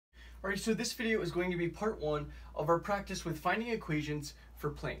Alright, so this video is going to be part one of our practice with finding equations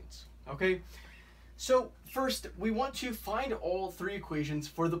for planes. Okay, so first we want to find all three equations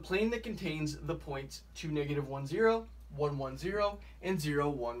for the plane that contains the points 2, -1, 0, 1, 1, 0, and 0,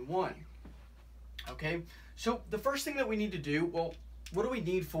 1, 1. Okay, so the first thing that we need to do, well, what do we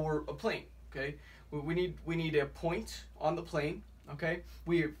need for a plane? Okay, we need a point on the plane. Okay,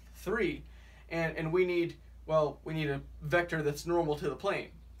 we have 3, and we need a vector that's normal to the plane.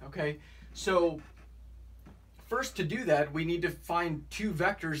 Okay, so first to do that, we need to find two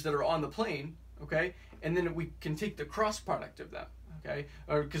vectors that are on the plane, okay, and then we can take the cross product of them, okay,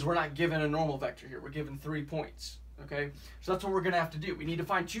 because we're not given a normal vector here, we're given 3 points, okay, so that's what we're going to have to do. We need to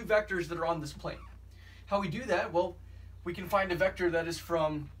find two vectors that are on this plane. How we do that? Well, we can find a vector that is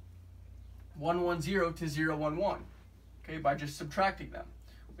from 1, 1, 0 to 0, 1, 1, okay, by just subtracting them.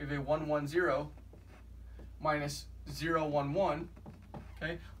 We have a 1, 1, 0 minus 0, 1, 1.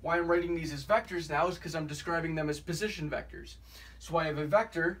 Okay. Why I'm writing these as vectors now is because I'm describing them as position vectors. So I have a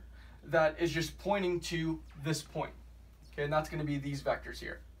vector that is just pointing to this point. Okay, and that's going to be these vectors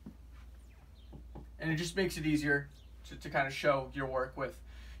here. And it just makes it easier to kind of show your work with.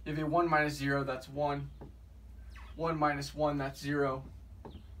 You have a 1 minus 0, that's 1. 1 minus 1, that's 0.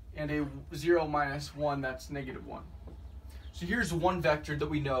 And a 0 minus 1, that's -1. So here's one vector that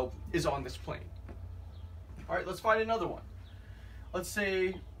we know is on this plane. All right, let's find another one. Let's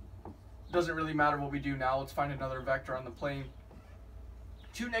say, doesn't really matter what we do now, let's find another vector on the plane.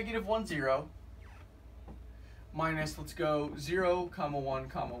 2, -1, 0 minus, let's go 0, 1,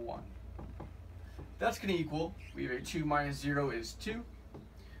 1. That's going to equal, we have a 2 minus 0 is 2.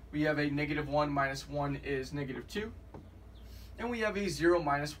 We have a -1 minus 1 is -2. And we have a 0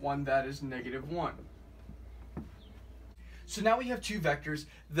 minus 1 that is -1. So now we have two vectors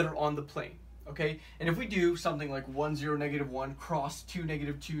that are on the plane. Okay, and if we do something like 1, 0, -1 cross 2,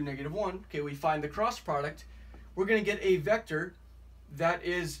 -2, -1, okay, we find the cross product, we're going to get a vector that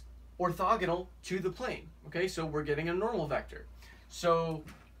is orthogonal to the plane. Okay, so we're getting a normal vector. So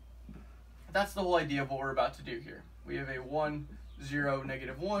that's the whole idea of what we're about to do here. We have a 1, 0,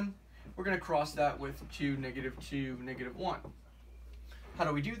 -1. We're going to cross that with 2, -2, -1. How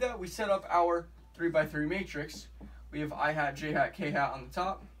do we do that? We set up our 3x3 matrix. We have I hat, j hat, k hat on the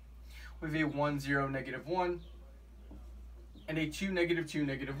top. We have a 1, 0, -1, and a 2, -2,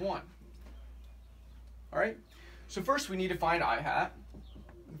 -1. All right. So first we need to find I hat.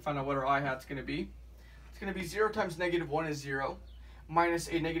 Find out what our I hat's going to be. It's going to be 0 times -1 is 0, minus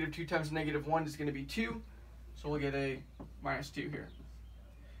a -2 times -1 is going to be 2. So we'll get a -2 here.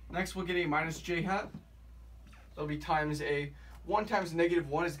 Next we'll get a minus j hat. That'll be times a 1 times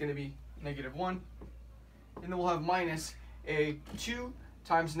 -1 is going to be -1, and then we'll have minus a 2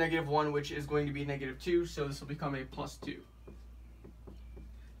 times -1, which is going to be -2, so this will become a +2.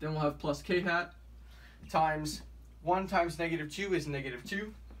 Then we'll have plus k hat times 1 times -2 is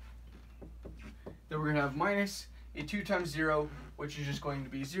 -2. Then we're going to have minus a 2 times 0, which is just going to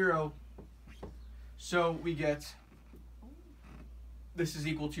be 0. So we get, this is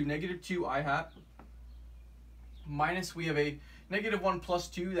equal to -2 I hat, minus we have a -1 plus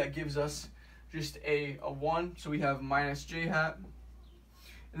 2, that gives us just a 1, so we have minus j hat.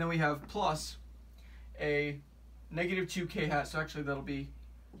 And then we have plus a -2 k hat, so actually that'll be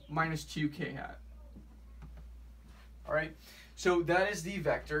minus 2 k hat. All right, so that is the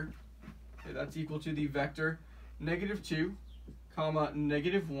vector. Okay, that's equal to the vector -2, comma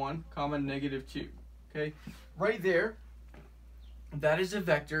 -1, comma -2. Okay, right there, that is a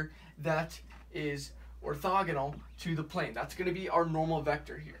vector that is orthogonal to the plane. That's going to be our normal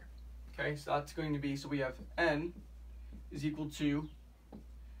vector here. Okay, so that's going to be, so we have n is equal to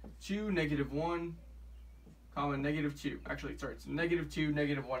 2, -1, comma -2. Actually, sorry, it's -2,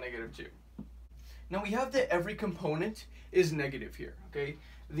 -1, -2. Now we have that every component is negative here. Okay,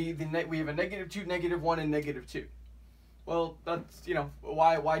 we have a -2, -1, and -2. Well, that's, you know,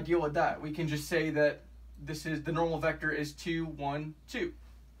 why deal with that? We can just say that this is the normal vector is 2, 1, 2.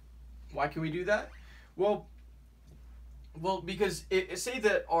 Why can we do that? Well, because say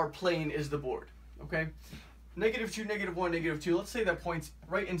that our plane is the board. Okay. -2, -1, -2, let's say that points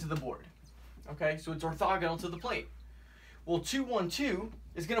right into the board. Okay, so it's orthogonal to the plane. Well, 2, 1, 2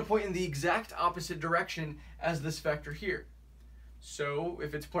 is going to point in the exact opposite direction as this vector here. So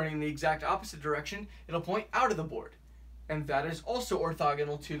if it's pointing in the exact opposite direction, it'll point out of the board. And that is also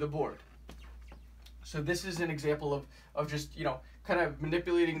orthogonal to the board. So this is an example of just, you know, kind of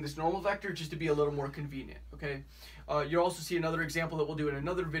manipulating this normal vector just to be a little more convenient, okay? You'll also see another example that we'll do in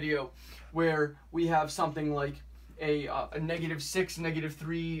another video where we have something like a -6,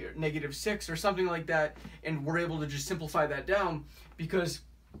 -3, or -6 or something like that, and we're able to just simplify that down because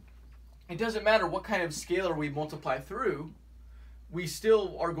it doesn't matter what kind of scalar we multiply through, we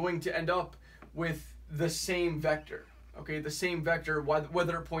still are going to end up with the same vector. Okay, the same vector,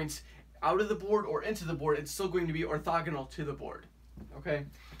 whether it points out of the board or into the board, it's still going to be orthogonal to the board. Okay,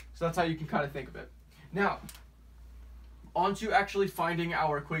 so that's how you can kind of think of it. Now, on to actually finding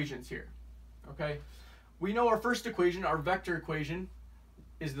our equations here. Okay, we know our first equation, our vector equation,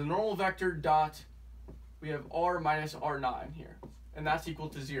 is the normal vector dot, we have r minus r9 here, and that's equal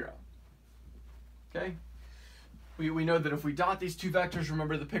to 0. Okay, we know that if we dot these two vectors,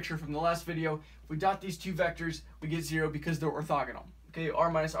 remember the picture from the last video, if we dot these two vectors, we get 0 because they're orthogonal. Okay, r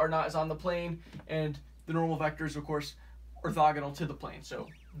minus r0 is on the plane, and the normal vector is, of course, orthogonal to the plane. So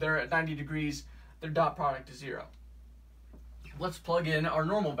they're at 90 degrees, their dot product is 0. Let's plug in our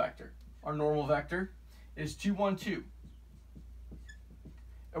normal vector. Our normal vector is 2, 1, 2.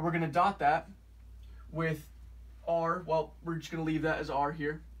 And we're going to dot that with r, well, we're just going to leave that as r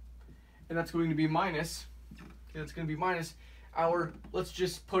here. And that's going to be minus, okay, that's going to be minus our, let's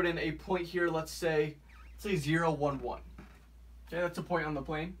just put in a point here, let's say 0, 1, 1. Okay, that's a point on the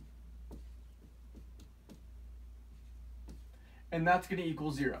plane. And that's going to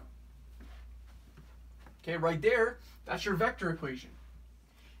equal 0. Okay, right there, that's your vector equation.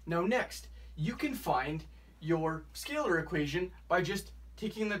 Now next, you can find your scalar equation by just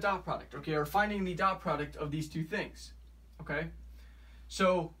taking the dot product, okay, or finding the dot product of these two things, okay?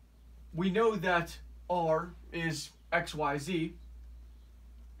 So we know that r is x, y, z,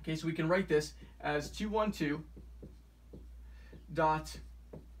 okay, so we can write this as 2, 1, 2 dot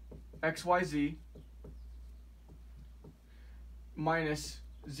x, y, z minus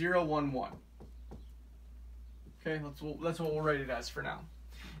 0, 1, 1. Okay, that's what we'll write it as for now.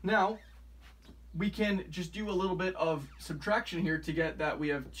 Now, we can just do a little bit of subtraction here to get that we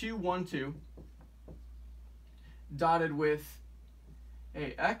have 2, 1, 2 dotted with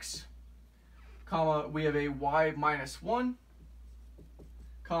a x, comma, we have a y minus 1,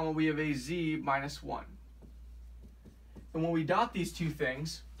 comma, we have a z minus 1. And when we dot these two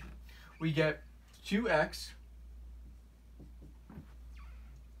things, we get 2x,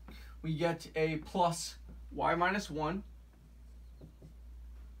 we get a plus y minus 1,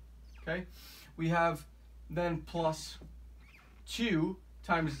 okay? We have then plus 2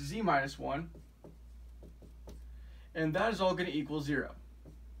 times z minus 1, and that is all going to equal 0.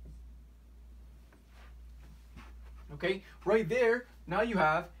 Okay, right there, now you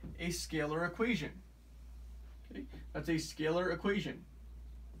have a scalar equation. Okay, that's a scalar equation.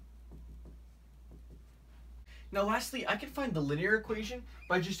 Now lastly, I can find the linear equation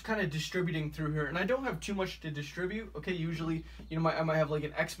by just kind of distributing through here, and I don't have too much to distribute. Okay, usually, you know, I might have like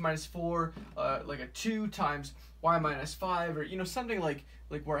an x minus 4, like a 2 times y minus 5, or, you know, something like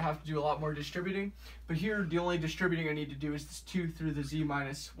where I have to do a lot more distributing. But here, the only distributing I need to do is this 2 through the z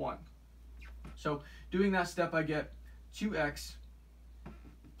minus 1. So doing that step, I get 2x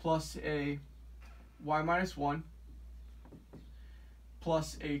plus a y minus 1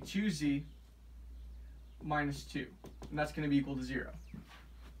 plus a 2z minus 2, and that's going to be equal to 0.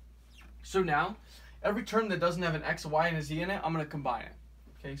 So now, every term that doesn't have an x, a y, and a z in it, I'm going to combine it.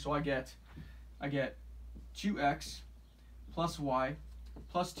 Okay, so I get 2x plus y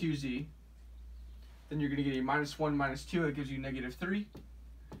plus 2z, then you're going to get a minus 1 minus 2, that gives you negative 3,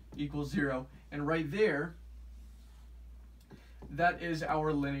 equals 0, and right there, that is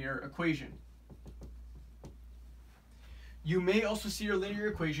our linear equation. You may also see your linear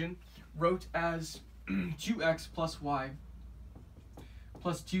equation wrote as 2x plus y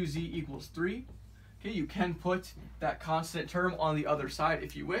plus 2z equals 3. Okay, you can put that constant term on the other side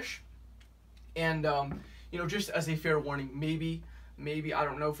if you wish. And, you know, just as a fair warning, maybe, I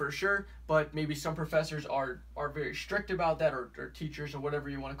don't know for sure, but maybe some professors are very strict about that, or teachers, or whatever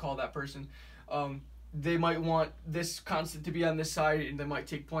you want to call that person. They might want this constant to be on this side, and they might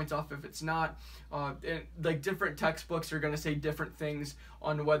take points off if it's not. And like different textbooks are going to say different things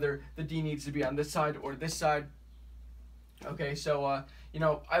on whether the D needs to be on this side or this side. Okay, so you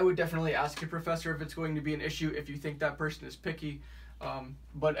know, I would definitely ask your professor if it's going to be an issue if you think that person is picky.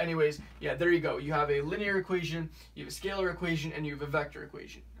 But anyways, yeah, there you go. You have a linear equation, you have a scalar equation, and you have a vector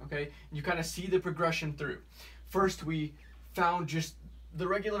equation. Okay, and you kind of see the progression through. First, we found just the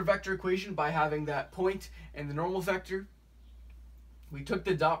regular vector equation by having that point and the normal vector. We took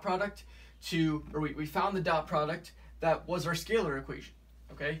the dot product we found the dot product that was our scalar equation,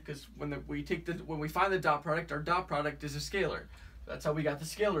 okay? Because when we find the dot product, our dot product is a scalar. That's how we got the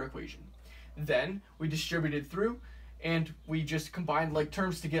scalar equation. Then we distributed through, and we just combined like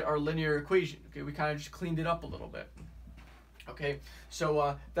terms to get our linear equation. Okay, we kind of just cleaned it up a little bit. Okay,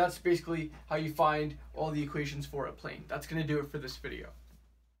 so that's basically how you find all the equations for a plane. That's going to do it for this video.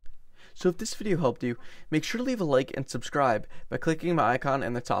 So if this video helped you, make sure to leave a like and subscribe by clicking my icon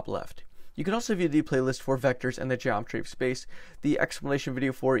in the top left. You can also view the playlist for vectors and the geometry of space, the explanation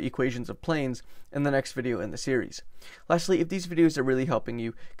video for equations of planes, and the next video in the series. Lastly, if these videos are really helping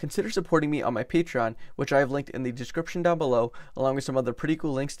you, consider supporting me on my Patreon, which I have linked in the description down below, along with some other pretty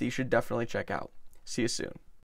cool links that you should definitely check out. See you soon.